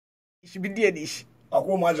should be dear dish.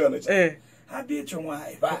 Aku majon it. Happy to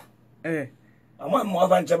my ba. I'm one more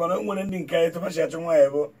than Chaban, one ending care to my share to my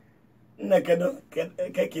ebo. Naked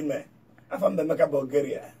caking me. I found the Maka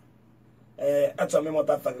Bulgaria. I told me what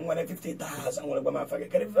I fucking 150,000 when I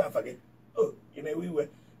forget. Oh, you know, we were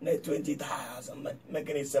net 20,000,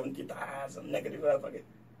 making it 70,000 negative. I forget.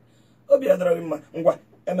 Oh, be other in my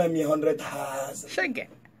MME 100,000. Shake it.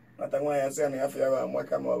 Not why I say I feel I'm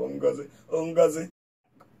welcome on Gozi.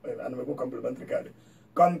 And we go complimentary card.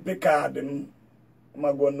 Compy card,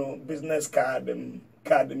 Magono, business card,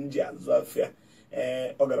 jazz, affair.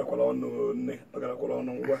 Ogara Colono,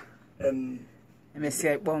 and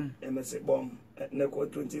MSC bomb,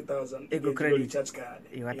 Neko 20,000. Ego credit charge card.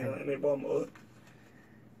 You want a bomb.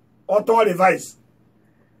 Auto device.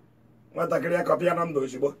 What I can copy on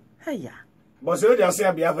Doshibo. Hiya. But you just say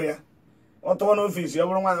a behavior. Auto office,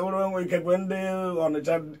 everyone we can win on the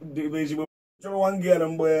chat division. One girl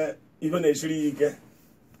and where even a shriek.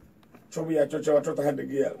 Chobi a church or had the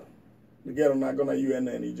girl. The girl not gonna UN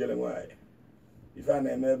any Jelly. If I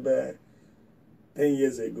remember 10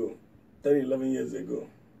 years ago, 10, 11 years ago,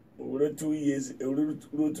 or 2 years,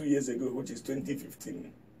 2 years ago, which is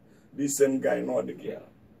 2015, this same guy not the girl.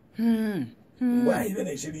 Why even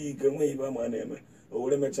a shitty can wave my name? Or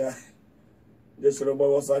let me try. Just about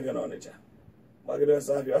was talking on it. Margaret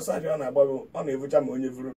Savio on a bubble on every time when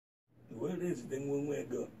you. Where is the when we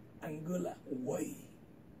go? Angola, why?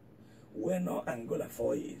 We're not Angola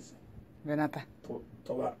 4 years. Venata.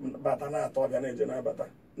 Batana, Toganabata.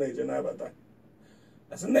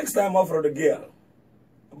 That's the next time offer the girl.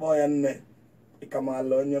 Boy and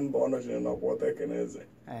Kamalonian bonus in a water can is it.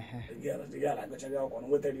 The girl, I got you on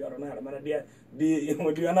with the other man, dear.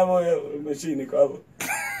 Do another machine cover?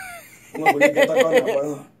 Nobody get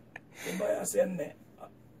a I said,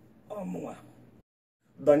 oh, more.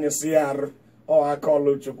 Danya Siar, or I call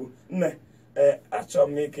Luchuku. Ne,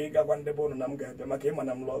 actually, make a one the bone and I'm going to make him and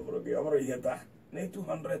I'm love over here. Ne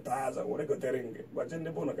 200,000, what I got telling you. But in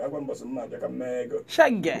the bone, I want some magic and mego.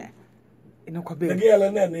 Shaggy. The girl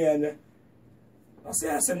and then, I say,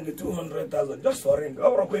 I send the 200,000 just for ring.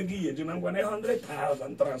 Over a quick year, you know,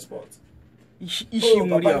 100,000 transport. Issue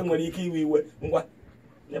we were what?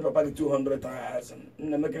 Never paid 200,000,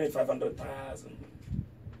 never making 500,000.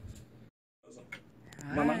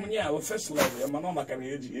 Mamma, yeah, first level, my mama can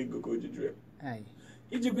go to drip. Aye.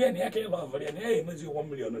 If you go any, I can't love it, and I must 1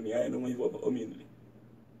 million on the eye and we were immediately.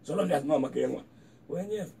 So long as Mama came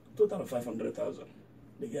when you have total of 500,000.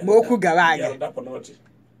 Moku Galaga. That for noche.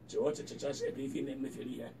 So what's it? Just if you name the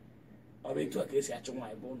here. I'll be to a case at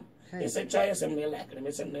my bone. It's a child, some like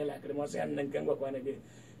them, some like them, and then can work one again.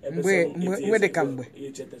 Where they come?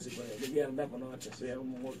 The girl that for noche,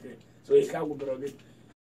 so he can't go again.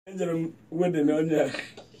 Wedding on ya.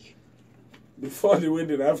 Before the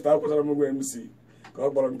wedding, after I was going to see.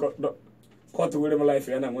 Caught with my life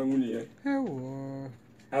and I'm going to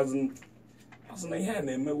as in I had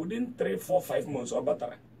him within 3, 4, 5 months or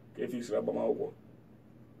better. If he's about my work.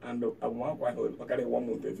 And I carry 1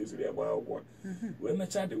 month if he's about work. When my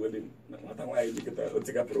child the wedding, not why you get a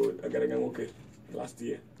take up road. I got to okay last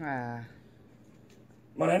year.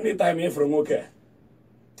 But anytime here from okay.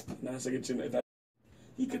 Now, second.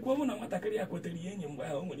 He could go on a Matakaria Quotidian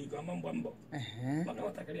when he come on Bumbo.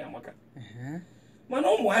 Matakaria Maka.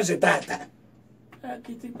 Mano was a tata.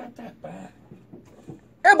 Kitty Patapa.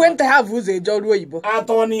 I went to have who's a Joe Weibo. A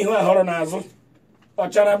Tony Horonazo. Or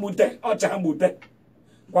Charabute, or Charabute.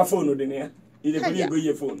 What phone in here? Either go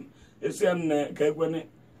your phone. It's an Kagwane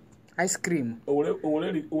ice cream.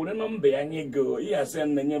 Already, number and you go. Yes,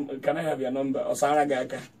 and can I have your number or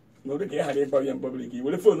Saragaka? No, they can't have a public. You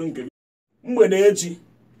will phone. Mwedechi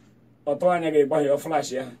Otoanya gave by your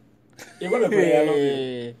flash, yeah. You're going to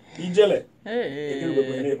play a jelly.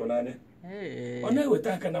 On they were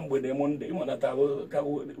taking them with the Monday, one at our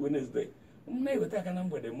Wednesday. They were taking them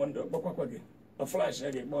with the Monday, a flash, I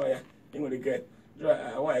get boy. You will get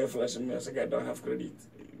why a flash and me. I don't have credit.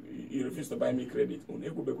 You refuse to buy me credit.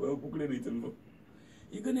 You could be credit.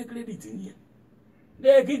 You're going to credit in here.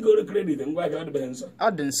 They can go to credit and why got the Benson.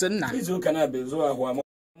 Olden, son. This who can have been so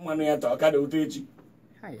money at our card to teach.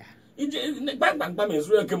 Hiya. Bang is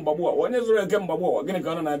real Kimbo. When is real Kimbo? Getting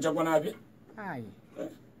on a Japan. Aye.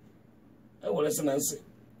 I will listen and say.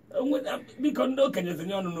 Because no can you think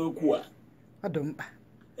no qua. I don't.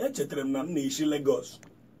 Etchetram Nishi Lagos.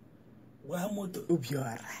 Why motor?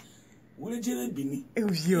 Ubiora. Will you be?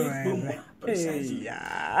 Ubiora. Precisely.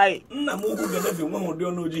 Aye. Namu get everyone who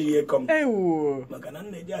don't know here come. Oh,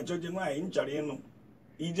 Macanan, they are judging my in Charino.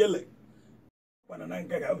 Ijele. When an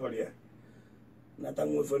anchor for you. nata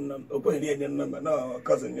nwe phone number okweghị enye number na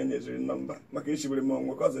cousin ya nyeziri number maka ishibiri m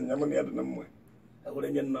onwe cousin ya mụ na ya dị na mwe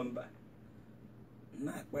ewere nye number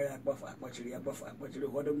na-akpa ya akpọchiri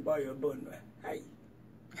ụfọdụ mkpa ya obonu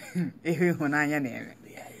ihe ịhụnanya na-eme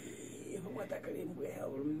ihe nwatakịrị mgbe ha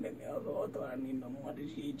bụrụ mmemme ọ tọrọ n'ime mmadụ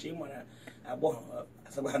ji iche ịmara agbọghọ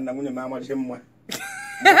asaba ha na nwunye m amachi mma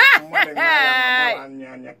mmadụ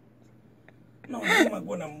anya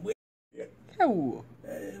magbo na mgbe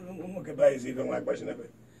nwoke baịzi ife nwa akpachinebe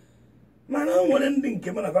mana o nwere ndị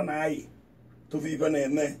nke mana fa na-ayị tupu ife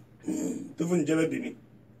na-eme tupu njebe bini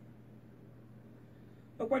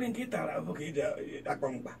ọkwari nke ịtara abụ ka iji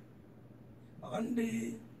akpa mkpa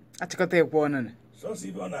ndị achịkọta ekwe ọnụ sọsọ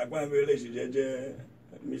ife ọ na-agwa mere eji jeje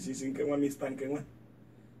misisi nke nwa mista nke nwa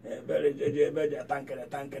ebe jeje ebe eji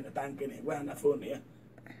tankere gwa ha na fon ya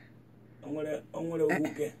o nwere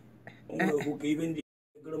okwuke ibe ndị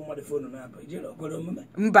egoro mmadụ fonu na-abụ ijere okpere omume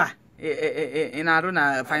mba ị na-arụ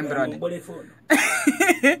na fine brother mgbere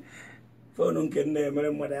fonu nke na-emere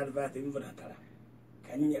mmadụ advat mvụdatara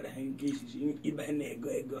ka m nyere ha nke isisi ibe ha na-ego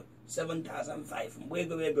 7,500 mgbe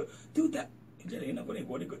ego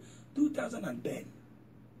 2010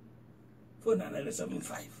 fonu a na-ere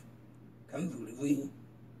 7,500 ka m vụrụ ihe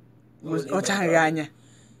ọchaghị anya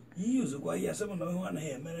ihe ozugbo ihe asị m na ọhụụ anaghị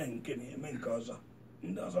emere nke na-eme nke ọzọ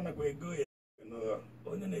ndị ọzọ nakwa ego ya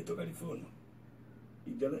onye na-etokarị fonu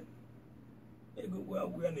ijere ego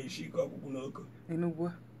gwụ ya na-eshi ike ọgwụgwụ n'oko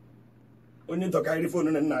onye tọkarịrị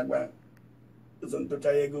fonu na nna agba ụzọ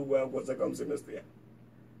ntụcha ya ego ụgwọ akwụkwọ sekọnd semester ya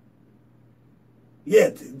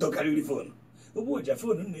yet tọkarịrị fonu ụgbọ oja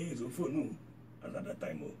fonu na-ezo fonu another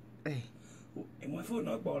time enwe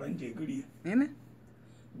fonu ọ kpọrọ nje egori ya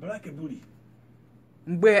blackberry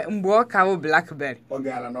mgbe ọ ka bụ blackberry ọ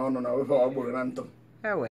gara n'ọnụ na ofe ọ gburu na ntụ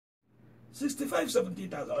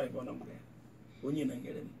 65-70,000 ọyịbọ na mgbe onye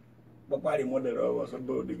na-enyere m gbakwarị model ọzọ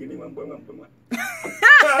bọọdụ gịnị nwa mgbe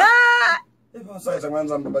ebe ọsọ ịsa nwa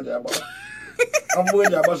nzamba ji agbara ọgbụ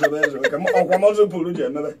eji agbasebe eze ka ọkwa mọzụ pụrụ ji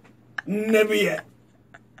emebe nnebi ya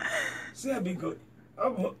si ya biko ọ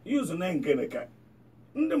bụ yuzu na nkene ka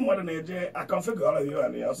ndị mmadụ na-eje akọnfigọ ọrụ ya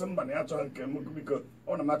na ya ọsọ mba na ya chọọ nke m biko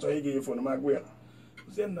ọ na m achọghị ịga ihe fonu m agwụ ya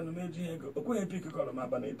sie nna na m eji ego o kweghị pik kọrọ m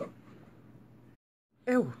aba na ịtọ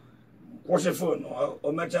kwụsị fonu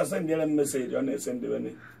o mechaa sendịere m meseji ọ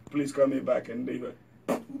na-esendịbe please call me back ndị ibe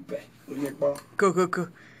onye kpọọ kokoko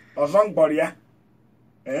ọzọ mkpọrọ ya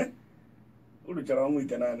uruchara ọnwa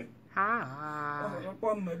ite naanị ọkpọ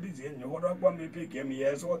m bizi enyi ụfọdụ ọkpọ m epik m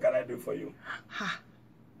ya so what can I do for you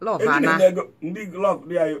ndị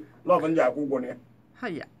lọv ndị akwụ ụgwọ ya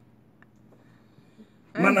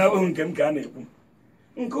mana abụghị nke m ka a na-ekwu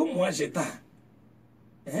nke ụmụachi taa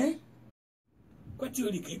kwati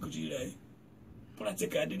ori ka ekụjiri anyị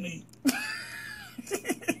pratikal dị n'iyi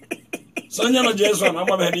so onye nọ ji eso na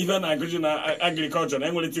agbabeghị n'ife na-akụzi na agrikọlchọ na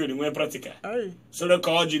enwere tiori nwee pratikal soro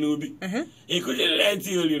ka ọ ji n'ubi ekụjiri anyị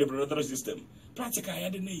tiori reproductory system pratikal ya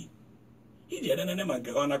dị n'iyi iji edenene ma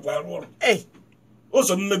nke ọ nakwa arụ ọrụ o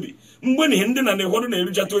so mmebi mgbe na ihe ndị na ụfọdụ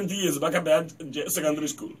na-erucha 20 years baka bịa secondary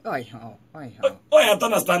school ọ ya atọ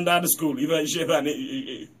na standard school ife isi ebe a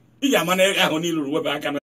iji ama na ahụ niile wepụ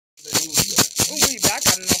aka na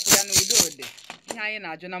ihe anyị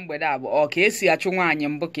na-ajụ na mgbede a bụ ọ ka esi achụ nwaanyị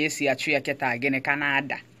mbụ ka esi achụ ya kịta gịnị ka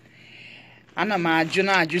na-ada ana m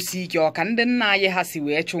na-ajụsi ike ọ ka ndị nna anyị ha si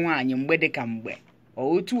wee chụ nwaanyị mgbe dị ka mgbe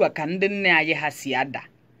otu a ka ndị nne anyị ha si ada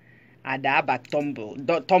aba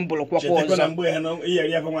tọmbụl kwakwa ọzọ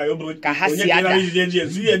ka ha si ada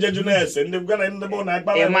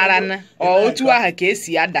ị mara na otu ahụ ka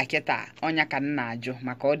esi ada kịta ọnya ka m na-ajụ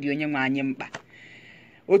maka ọ dị onye nwe anyị mkpa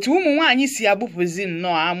otu ụmụ nwaanyị si agbụpụzi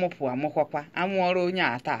nnọọ amụpụ amụkwakwa amụọrọ onye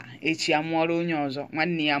a taa echi amụọrọ onye ọzọ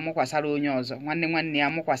nwanne ya amụkwasara onye ọzọ nwanne ya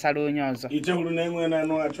amụkwasara onye ọzọ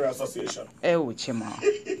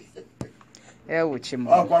ewuchi m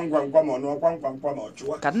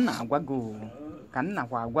ka m na-agwa gị